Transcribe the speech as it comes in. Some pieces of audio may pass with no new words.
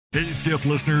Hey, CF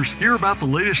listeners, hear about the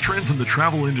latest trends in the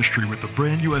travel industry with the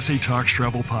Brand USA Talks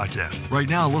Travel podcast. Right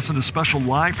now, listen to special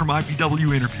live from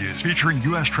IPW interviews featuring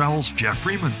U.S. Travel's Jeff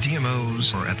Freeman.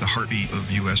 DMOs are at the heartbeat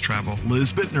of U.S. travel.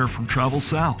 Liz Bittner from Travel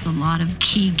South. A lot of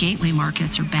key gateway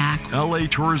markets are back. LA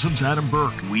Tourism's Adam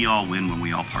Burke. We all win when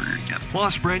we all partner together.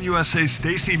 Plus, Brand USA's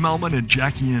Stacey Melman and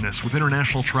Jackie Ennis with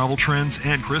international travel trends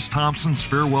and Chris Thompson's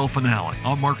farewell finale.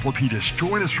 I'm Mark Lapidus.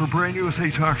 Join us for Brand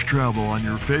USA Talks Travel on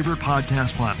your favorite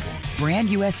podcast platform.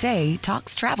 Brand USA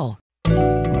Talks Travel.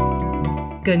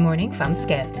 Good morning from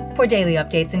Skift. For daily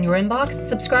updates in your inbox,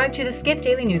 subscribe to the Skift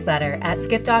Daily newsletter at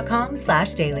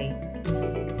skift.com/daily.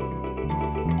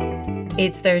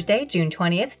 It's Thursday, June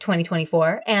 20th,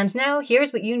 2024, and now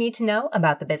here's what you need to know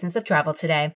about the business of travel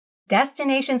today.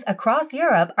 Destinations across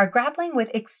Europe are grappling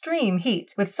with extreme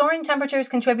heat, with soaring temperatures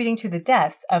contributing to the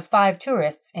deaths of 5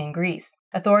 tourists in Greece.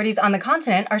 Authorities on the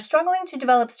continent are struggling to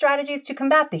develop strategies to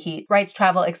combat the heat, writes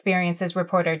Travel Experiences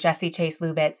reporter Jesse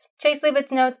Chase-Lubitz.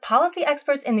 Chase-Lubitz notes policy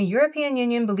experts in the European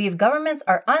Union believe governments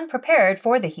are unprepared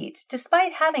for the heat,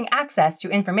 despite having access to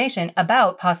information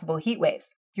about possible heat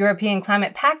waves. European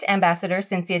Climate Pact Ambassador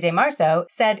Cinzia de Marzo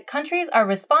said countries are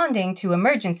responding to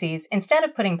emergencies instead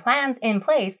of putting plans in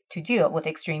place to deal with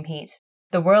extreme heat.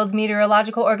 The World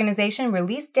Meteorological Organization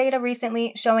released data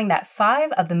recently showing that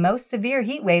 5 of the most severe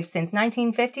heat waves since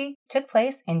 1950 took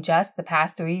place in just the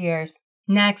past 3 years.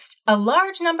 Next, a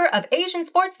large number of Asian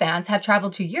sports fans have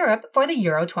traveled to Europe for the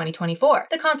Euro 2024,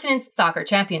 the continent's soccer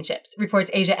championships,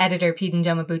 reports Asia editor Peden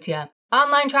Jomabutia.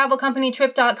 Online travel company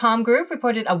Trip.com Group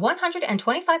reported a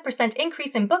 125%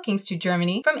 increase in bookings to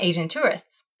Germany from Asian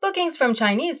tourists. Bookings from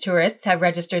Chinese tourists have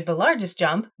registered the largest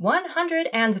jump,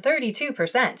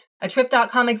 132%. A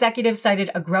Trip.com executive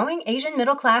cited a growing Asian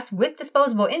middle class with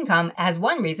disposable income as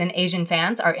one reason Asian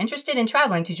fans are interested in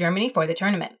traveling to Germany for the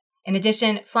tournament. In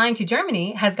addition, flying to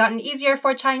Germany has gotten easier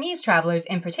for Chinese travelers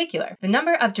in particular. The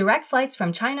number of direct flights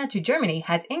from China to Germany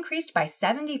has increased by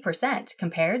 70%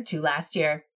 compared to last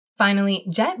year. Finally,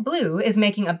 JetBlue is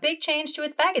making a big change to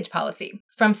its baggage policy.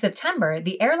 From September,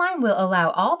 the airline will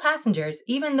allow all passengers,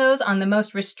 even those on the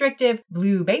most restrictive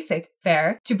Blue Basic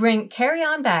fare, to bring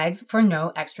carry-on bags for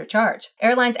no extra charge.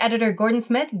 Airlines editor Gordon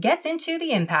Smith gets into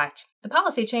the impact. The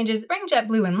policy changes bring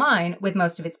JetBlue in line with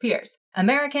most of its peers.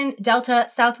 American, Delta,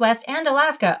 Southwest, and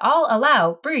Alaska all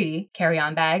allow free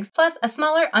carry-on bags, plus a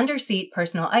smaller under-seat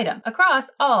personal item,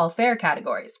 across all fare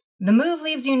categories. The move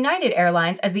leaves United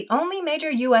Airlines as the only major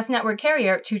U.S. network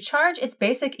carrier to charge its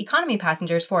basic economy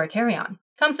passengers for a carry-on.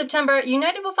 Come September,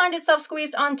 United will find itself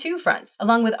squeezed on 2 fronts.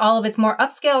 Along with all of its more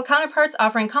upscale counterparts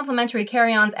offering complimentary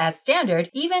carry-ons as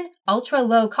standard, even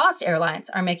ultra-low-cost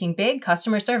airlines are making big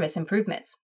customer service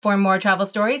improvements. For more travel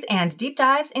stories and deep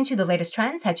dives into the latest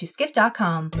trends, head to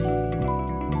skift.com.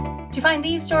 To find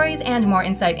these stories and more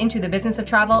insight into the business of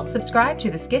travel, subscribe to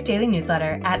the Skift Daily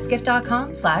newsletter at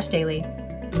skift.com/daily.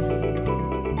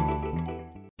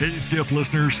 Hey, CF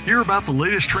listeners, hear about the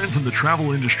latest trends in the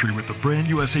travel industry with the Brand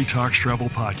USA Talks Travel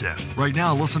podcast. Right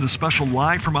now, listen to special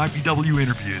live from IPW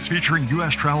interviews featuring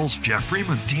U.S. Travel's Jeff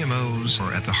Freeman. DMOs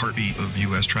are at the heartbeat of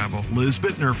U.S. travel. Liz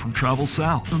Bittner from Travel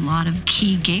South. A lot of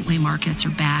key gateway markets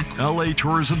are back. LA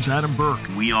Tourism's Adam Burke.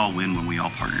 We all win when we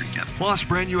all partner together. Plus,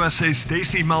 Brand USA's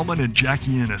Stacey Melman and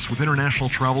Jackie Ennis with international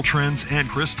travel trends and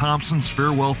Chris Thompson's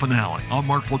farewell finale. I'm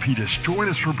Mark Lapidus. Join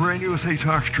us for Brand USA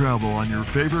Talks Travel on your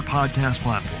favorite podcast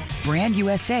platform. Brand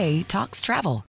USA Talks Travel.